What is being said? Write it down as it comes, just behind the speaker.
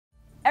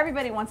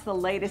Everybody wants the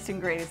latest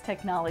and greatest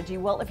technology.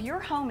 Well, if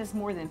your home is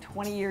more than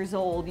 20 years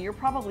old, you're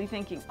probably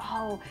thinking,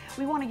 oh,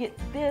 we want to get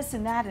this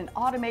and that and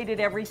automated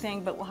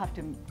everything, but we'll have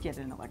to get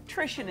an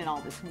electrician and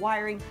all this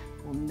wiring.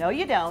 Well, no,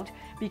 you don't,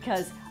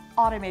 because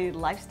Automated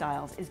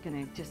Lifestyles is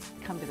going to just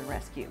come to the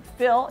rescue.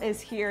 Phil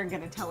is here and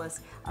going to tell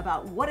us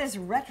about what is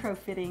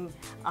retrofitting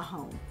a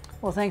home.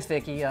 Well, thanks,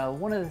 Vicki.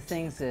 One of the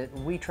things that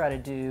we try to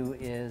do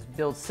is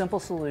build simple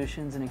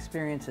solutions and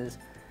experiences,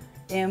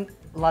 and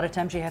a lot of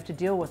times you have to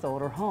deal with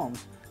older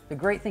homes. The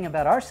great thing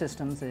about our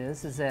systems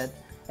is that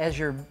as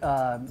you're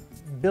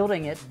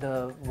building it,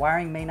 the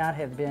wiring may not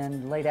have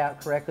been laid out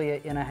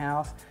correctly in a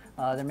house.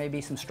 There may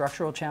be some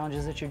structural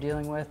challenges that you're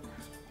dealing with.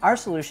 Our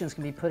solutions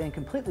can be put in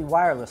completely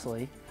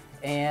wirelessly,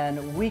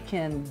 and we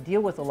can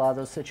deal with a lot of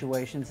those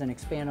situations and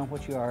expand on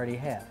what you already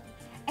have.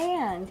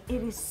 And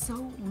it is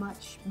so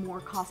much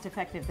more cost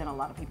effective than a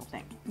lot of people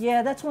think.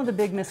 Yeah, that's one of the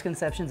big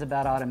misconceptions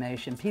about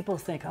automation. People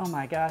think, oh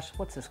my gosh,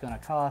 what's this going to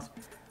cost?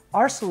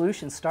 Our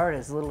solutions start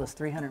as little as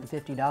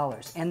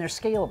 $350, and they're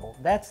scalable.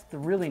 That's the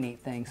really neat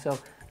thing. So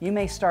you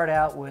may start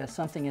out with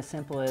something as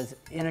simple as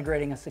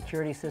integrating a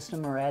security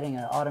system or adding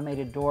an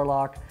automated door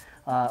lock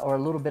or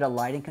a little bit of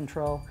lighting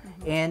control,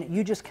 and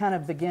you just kind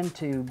of begin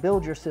to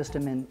build your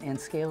system and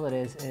scale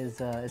it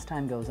as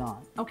time goes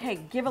on. Okay,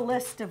 give a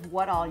list of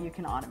what all you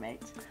can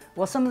automate.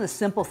 Well, some of the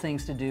simple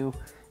things to do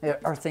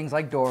are things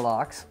like door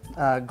locks,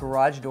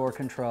 garage door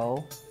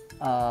control,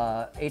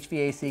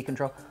 HVAC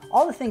control.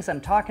 All the things I'm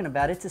talking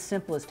about, it's as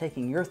simple as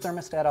taking your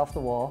thermostat off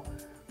the wall,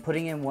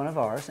 putting in one of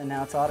ours, and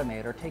now it's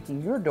automated, or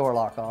taking your door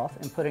lock off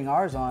and putting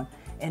ours on,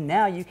 and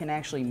now you can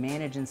actually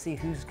manage and see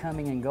who's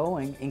coming and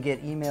going and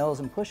get emails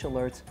and push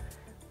alerts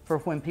for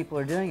when people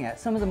are doing that.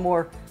 Some of the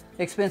more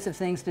expensive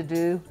things to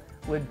do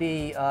would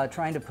be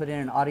trying to put in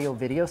an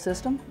audio-video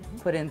system,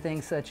 put in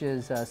things such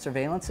as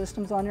surveillance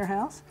systems on your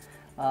house,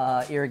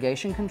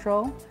 irrigation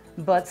control,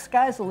 but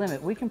sky's the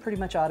limit. We can pretty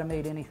much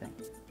automate anything.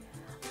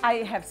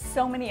 I have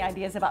so many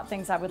ideas about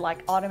things I would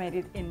like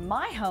automated in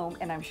my home,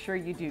 and I'm sure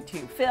you do too.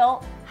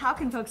 Phil, how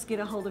can folks get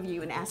a hold of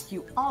you and ask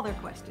you all their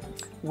questions?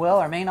 Well,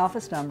 our main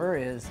office number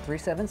is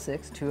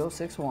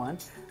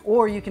 376-2061,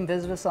 or you can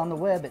visit us on the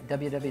web at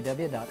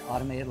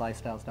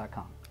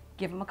www.automatedlifestyles.com.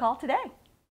 Give them a call today.